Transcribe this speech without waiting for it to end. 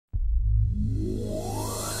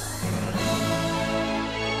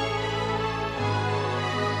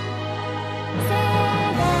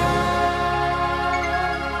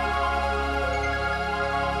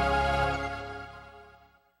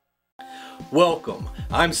Welcome,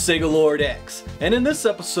 I'm Sega Lord X, and in this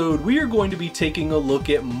episode we are going to be taking a look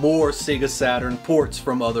at more Sega Saturn ports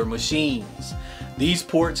from other machines. These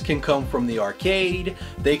ports can come from the arcade,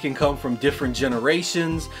 they can come from different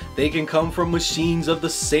generations, they can come from machines of the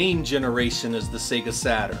same generation as the Sega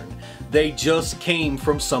Saturn. They just came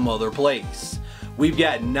from some other place. We've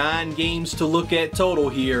got 9 games to look at total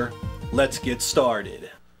here. Let's get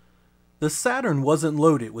started. The Saturn wasn't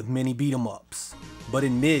loaded with many beat-em-ups. But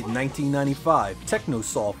in mid-1995,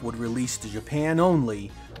 Technosoft would release the Japan-only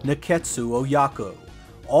Nekketsu Oyako,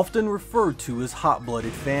 often referred to as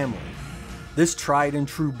Hot-Blooded Family. This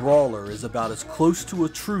tried-and-true brawler is about as close to a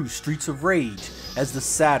true Streets of Rage as the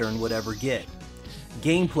Saturn would ever get.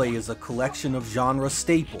 Gameplay is a collection of genre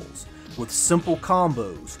staples, with simple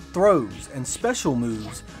combos, throws, and special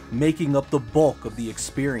moves making up the bulk of the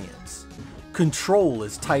experience. Control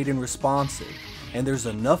is tight and responsive, and there's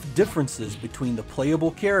enough differences between the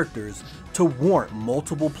playable characters to warrant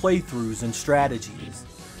multiple playthroughs and strategies.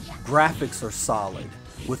 Graphics are solid,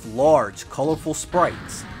 with large, colorful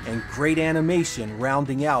sprites and great animation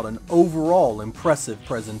rounding out an overall impressive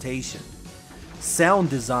presentation. Sound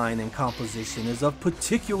design and composition is of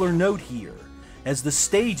particular note here, as the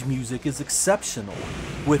stage music is exceptional,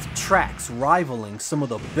 with tracks rivaling some of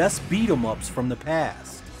the best beat-em-ups from the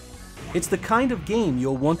past. It's the kind of game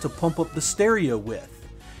you'll want to pump up the stereo with,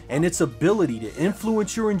 and its ability to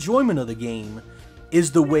influence your enjoyment of the game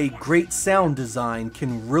is the way great sound design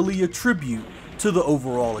can really attribute to the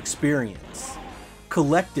overall experience.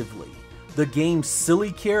 Collectively, the game's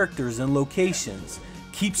silly characters and locations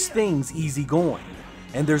keeps things easygoing,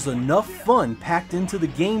 and there's enough fun packed into the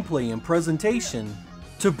gameplay and presentation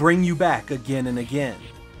to bring you back again and again,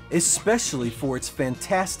 especially for its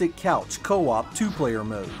fantastic couch co-op 2-player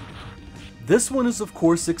mode. This one is of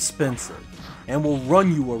course expensive, and will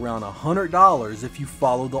run you around $100 if you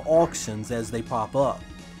follow the auctions as they pop up.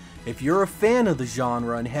 If you're a fan of the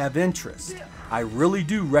genre and have interest, I really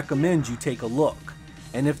do recommend you take a look,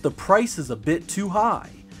 and if the price is a bit too high,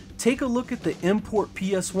 take a look at the import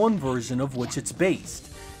PS1 version of which it's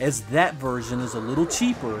based, as that version is a little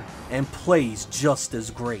cheaper and plays just as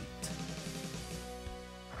great.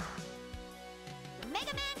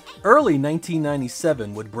 Early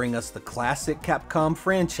 1997 would bring us the classic Capcom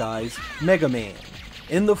franchise Mega Man,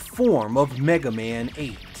 in the form of Mega Man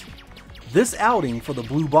 8. This outing for the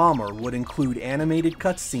Blue Bomber would include animated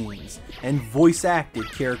cutscenes and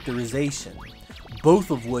voice-acted characterization,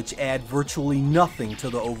 both of which add virtually nothing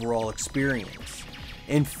to the overall experience.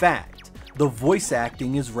 In fact, the voice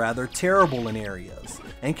acting is rather terrible in areas,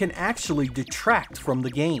 and can actually detract from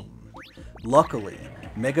the game. Luckily,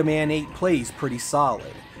 Mega Man 8 plays pretty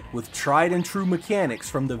solid, with tried and true mechanics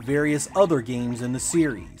from the various other games in the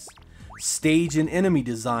series. Stage and enemy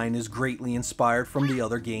design is greatly inspired from the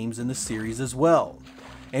other games in the series as well,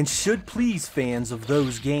 and should please fans of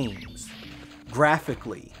those games.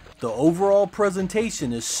 Graphically, the overall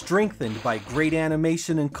presentation is strengthened by great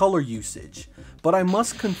animation and color usage, but I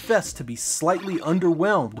must confess to be slightly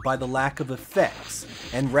underwhelmed by the lack of effects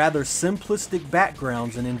and rather simplistic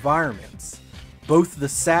backgrounds and environments. Both the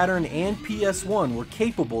Saturn and PS1 were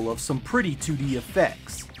capable of some pretty 2D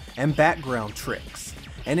effects and background tricks,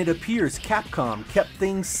 and it appears Capcom kept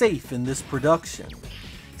things safe in this production.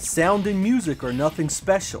 Sound and music are nothing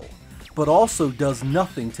special, but also does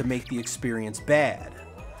nothing to make the experience bad.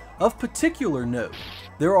 Of particular note,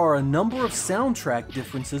 there are a number of soundtrack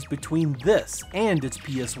differences between this and its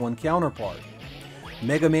PS1 counterpart.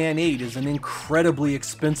 Mega Man 8 is an incredibly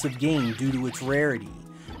expensive game due to its rarity,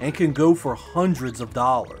 and can go for hundreds of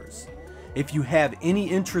dollars. If you have any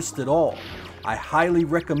interest at all, I highly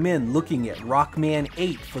recommend looking at Rockman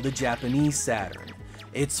 8 for the Japanese Saturn.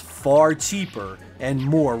 It's far cheaper and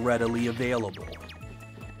more readily available.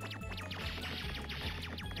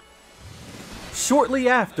 Shortly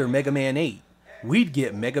after Mega Man 8, we'd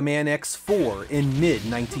get Mega Man X4 in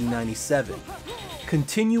mid-1997.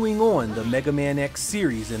 Continuing on the Mega Man X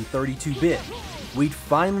series in 32-bit, we'd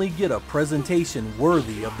finally get a presentation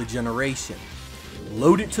worthy of the generation.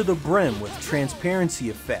 Loaded to the brim with transparency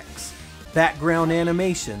effects, background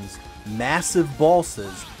animations, massive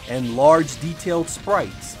bosses, and large detailed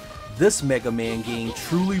sprites, this Mega Man game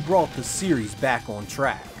truly brought the series back on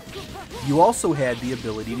track. You also had the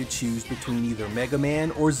ability to choose between either Mega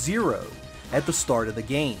Man or Zero at the start of the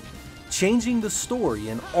game, changing the story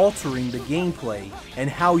and altering the gameplay and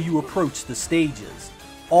how you approach the stages,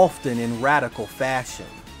 often in radical fashion.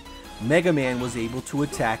 Mega Man was able to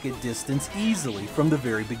attack at distance easily from the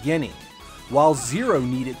very beginning, while Zero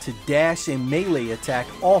needed to dash and melee attack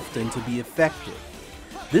often to be effective.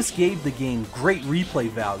 This gave the game great replay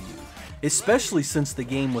value, especially since the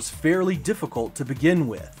game was fairly difficult to begin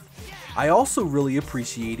with. I also really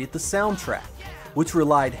appreciated the soundtrack, which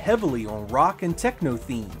relied heavily on rock and techno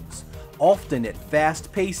themes, often at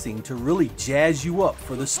fast pacing to really jazz you up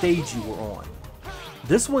for the stage you were on.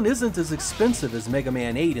 This one isn't as expensive as Mega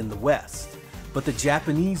Man 8 in the West, but the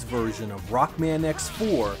Japanese version of Rockman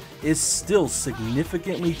X4 is still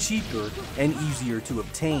significantly cheaper and easier to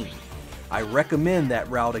obtain. I recommend that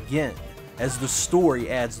route again, as the story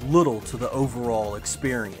adds little to the overall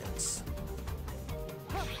experience.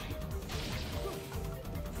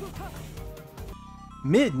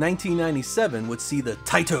 Mid-1997 would see the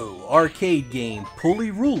Taito arcade game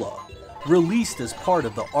Pulirula, released as part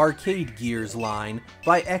of the Arcade Gears line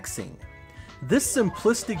by Xing. This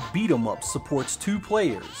simplistic beat-em-up supports 2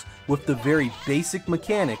 players with the very basic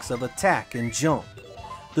mechanics of attack and jump.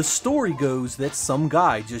 The story goes that some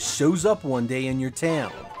guy just shows up one day in your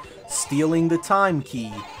town, stealing the time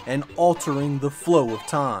key and altering the flow of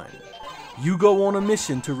time. You go on a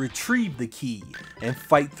mission to retrieve the key and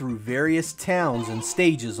fight through various towns and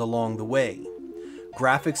stages along the way.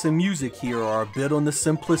 Graphics and music here are a bit on the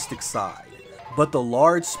simplistic side, but the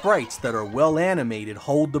large sprites that are well animated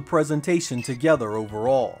hold the presentation together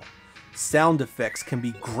overall. Sound effects can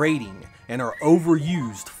be grating and are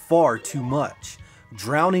overused far too much,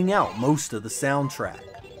 drowning out most of the soundtrack.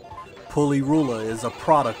 Pulirula is a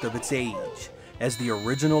product of its age, as the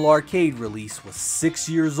original arcade release was 6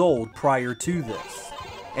 years old prior to this,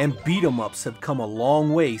 and beat-em-ups have come a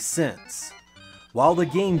long way since. While the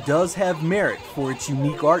game does have merit for its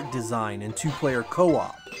unique art design and 2-player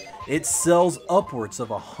co-op, it sells upwards of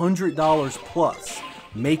 $100 plus,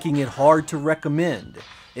 making it hard to recommend,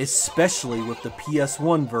 especially with the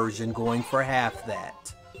PS1 version going for half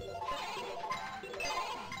that.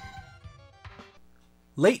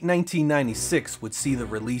 Late 1996 would see the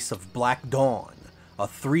release of Black Dawn, a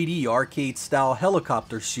 3D arcade-style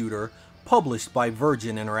helicopter shooter published by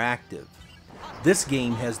Virgin Interactive. This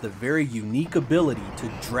game has the very unique ability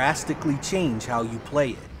to drastically change how you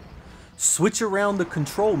play it. Switch around the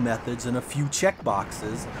control methods and a few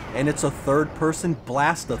checkboxes, and it's a third-person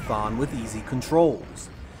blastathon with easy controls.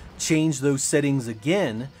 Change those settings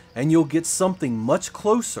again, and you'll get something much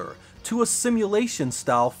closer to a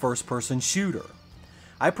simulation-style first-person shooter.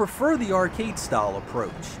 I prefer the arcade-style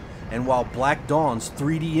approach, and while Black Dawn's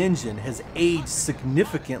 3D engine has aged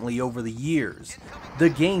significantly over the years, the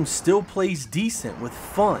game still plays decent with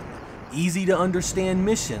fun, easy to understand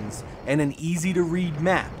missions, and an easy to read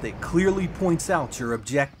map that clearly points out your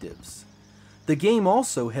objectives. The game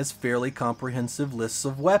also has fairly comprehensive lists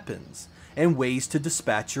of weapons and ways to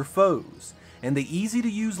dispatch your foes, and the easy to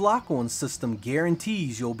use lock-on system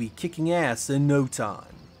guarantees you'll be kicking ass in no time.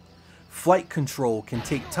 Flight control can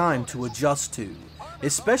take time to adjust to,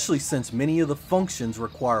 especially since many of the functions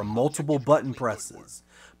require multiple button presses,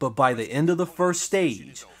 but by the end of the first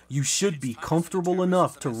stage, you should be comfortable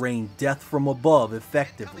enough to rain death from above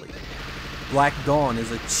effectively. Black Dawn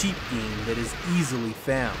is a cheap game that is easily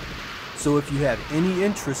found, so if you have any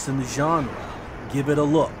interest in the genre, give it a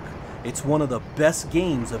look. It's one of the best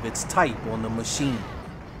games of its type on the machine.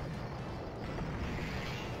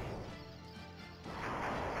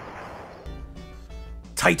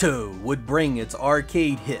 Taito would bring its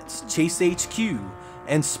arcade hits Chase HQ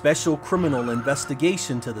and Special Criminal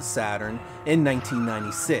Investigation to the Saturn in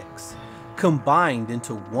 1996, combined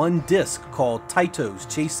into one disc called Taito's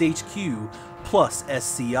Chase HQ plus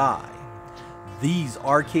SCI. These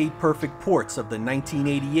arcade-perfect ports of the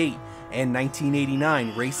 1988 and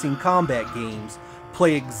 1989 racing combat games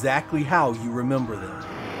play exactly how you remember them.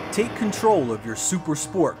 Take control of your super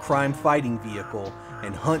sport crime-fighting vehicle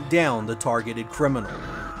and hunt down the targeted criminal.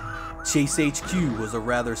 Chase HQ was a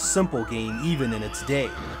rather simple game even in its day.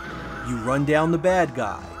 You run down the bad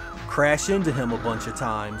guy, crash into him a bunch of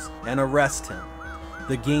times, and arrest him.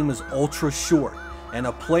 The game is ultra short, and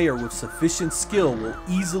a player with sufficient skill will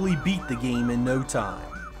easily beat the game in no time.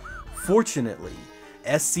 Fortunately,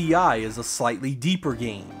 SCI is a slightly deeper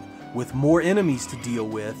game, with more enemies to deal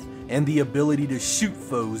with and the ability to shoot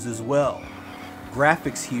foes as well.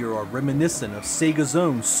 Graphics here are reminiscent of Sega's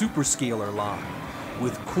own Superscaler line,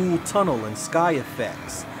 with cool tunnel and sky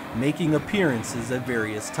effects making appearances at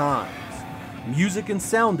various times. Music and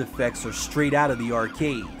sound effects are straight out of the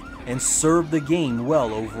arcade and serve the game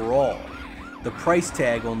well overall. The price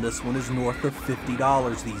tag on this one is north of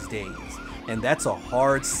 $50 these days, and that's a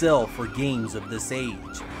hard sell for games of this age,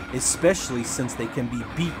 especially since they can be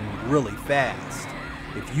beaten really fast.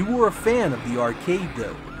 If you were a fan of the arcade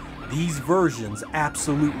though, these versions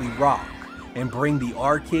absolutely rock and bring the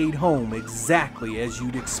arcade home exactly as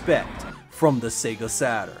you'd expect from the Sega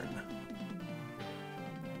Saturn.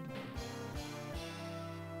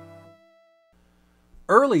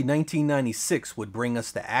 Early 1996 would bring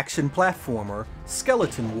us the action platformer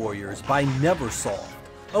Skeleton Warriors by Neversoft,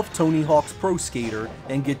 of Tony Hawk's Pro Skater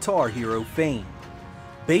and Guitar Hero fame.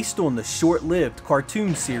 Based on the short-lived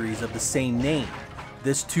cartoon series of the same name,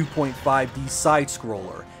 this 2.5D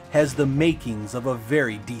side-scroller has the makings of a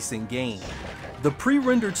very decent game. The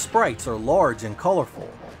pre-rendered sprites are large and colorful,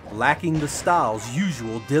 lacking the style's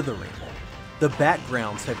usual dithering. The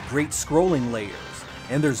backgrounds have great scrolling layers,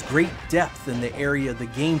 and there's great depth in the area the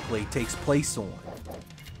gameplay takes place on.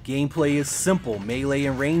 Gameplay is simple melee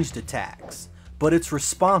and ranged attacks, but it's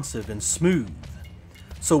responsive and smooth.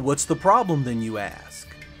 So what's the problem then, you ask?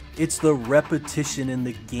 It's the repetition in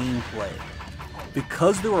the gameplay.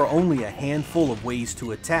 Because there are only a handful of ways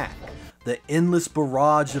to attack, the endless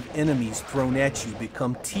barrage of enemies thrown at you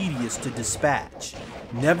become tedious to dispatch,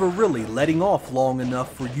 never really letting off long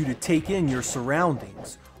enough for you to take in your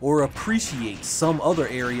surroundings or appreciate some other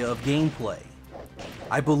area of gameplay.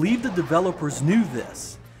 I believe the developers knew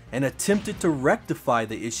this and attempted to rectify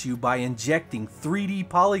the issue by injecting 3D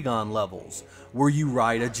polygon levels where you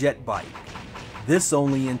ride a jet bike. This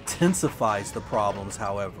only intensifies the problems,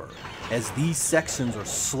 however, as these sections are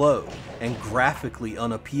slow and graphically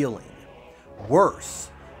unappealing. Worse,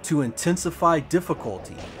 to intensify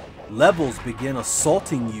difficulty, levels begin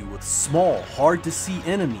assaulting you with small, hard-to-see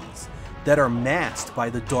enemies that are masked by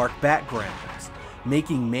the dark backgrounds,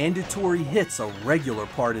 making mandatory hits a regular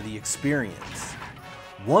part of the experience.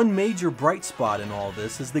 One major bright spot in all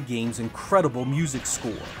this is the game's incredible music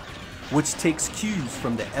score, which takes cues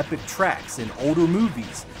from the epic tracks in older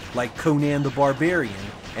movies like Conan the Barbarian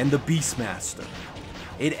and The Beastmaster.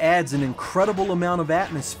 It adds an incredible amount of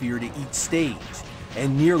atmosphere to each stage,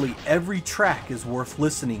 and nearly every track is worth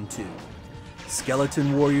listening to.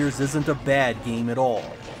 Skeleton Warriors isn't a bad game at all.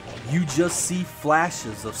 You just see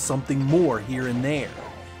flashes of something more here and there,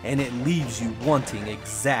 and it leaves you wanting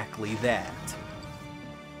exactly that.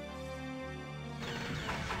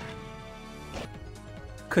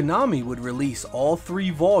 Konami would release all 3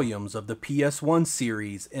 volumes of the PS1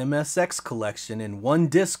 series MSX collection in one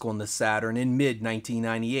disc on the Saturn in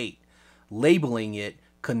mid-1998, labeling it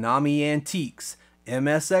Konami Antiques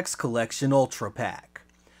MSX Collection Ultra Pack.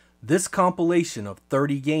 This compilation of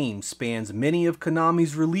 30 games spans many of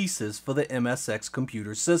Konami's releases for the MSX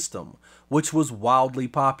computer system, which was wildly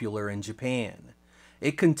popular in Japan.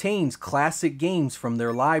 It contains classic games from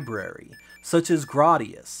their library, such as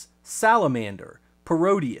Gradius, Salamander,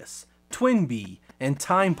 Parodius, Twinbee, and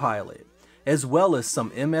Time Pilot, as well as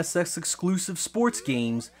some MSX exclusive sports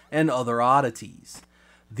games and other oddities.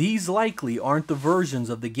 These likely aren't the versions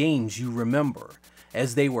of the games you remember,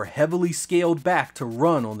 as they were heavily scaled back to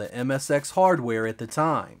run on the MSX hardware at the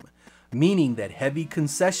time, meaning that heavy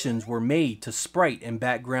concessions were made to sprite and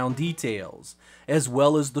background details, as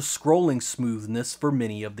well as the scrolling smoothness for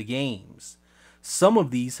many of the games. Some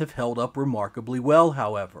of these have held up remarkably well,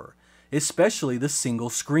 however, especially the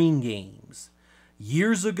single-screen games.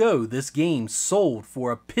 Years ago, this game sold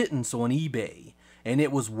for a pittance on eBay, and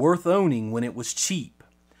it was worth owning when it was cheap.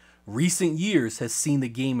 Recent years has seen the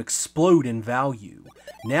game explode in value,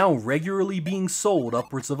 now regularly being sold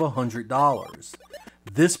upwards of $100.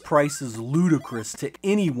 This price is ludicrous to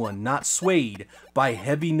anyone not swayed by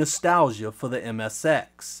heavy nostalgia for the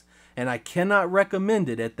MSX, and I cannot recommend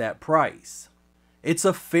it at that price. It's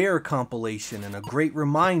a fair compilation and a great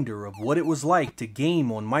reminder of what it was like to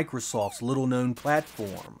game on Microsoft's little-known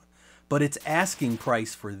platform, but its asking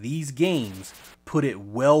price for these games put it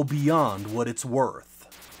well beyond what it's worth.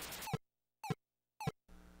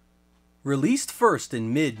 Released first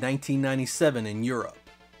in mid-1997 in Europe,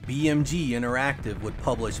 BMG Interactive would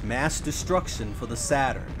publish Mass Destruction for the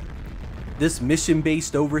Saturn. This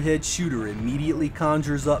mission-based overhead shooter immediately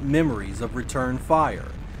conjures up memories of Return Fire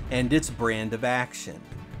and its brand of action.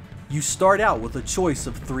 You start out with a choice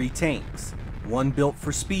of 3 tanks, one built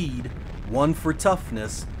for speed, one for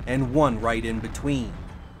toughness, and one right in between.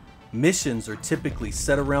 Missions are typically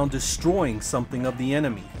set around destroying something of the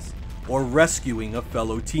enemies, or rescuing a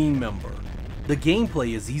fellow team member. The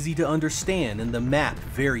gameplay is easy to understand and the map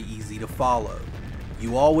very easy to follow.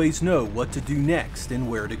 You always know what to do next and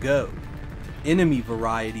where to go. Enemy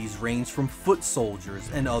varieties range from foot soldiers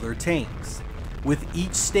and other tanks, with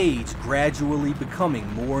each stage gradually becoming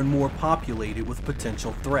more and more populated with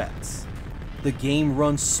potential threats. The game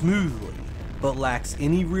runs smoothly, but lacks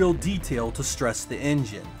any real detail to stress the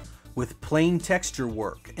engine, with plain texture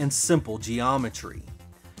work and simple geometry.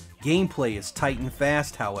 Gameplay is tight and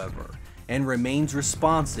fast, however, and remains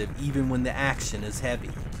responsive even when the action is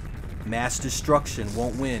heavy. Mass Destruction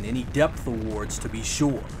won't win any depth awards to be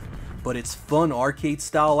sure, but its fun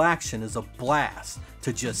arcade-style action is a blast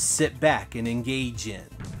to just sit back and engage in.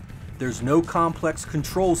 There's no complex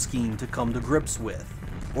control scheme to come to grips with,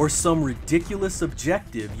 or some ridiculous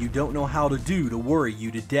objective you don't know how to do to worry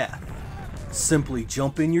you to death. Simply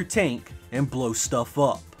jump in your tank and blow stuff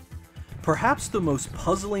up. Perhaps the most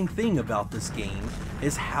puzzling thing about this game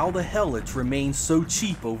is how the hell it's remained so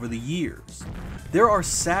cheap over the years. There are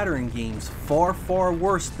Saturn games far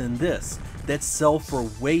worse than this that sell for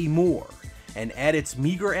way more, and at its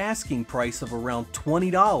meager asking price of around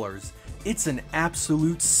 $20, it's an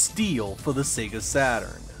absolute steal for the Sega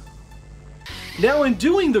Saturn. Now, in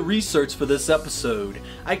doing the research for this episode,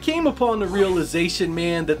 I came upon the realization,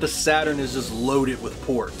 man, that the Saturn is just loaded with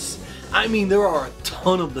ports. I mean, there are a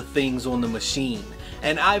ton of the things on the machine,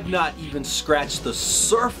 and I've not even scratched the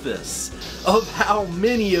surface of how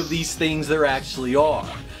many of these things there actually are.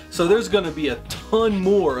 So there's going to be a ton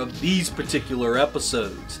more of these particular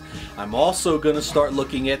episodes. I'm also going to start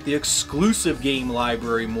looking at the exclusive game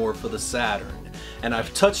library more for the Saturn. And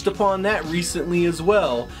I've touched upon that recently as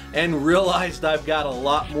well, and realized I've got a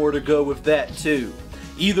lot more to go with that too.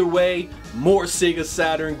 Either way, more Sega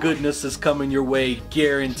Saturn goodness is coming your way,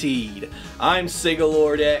 guaranteed. I'm Sega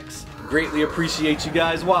Lord X. Greatly appreciate you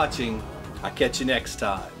guys watching. I'll catch you next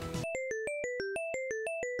time.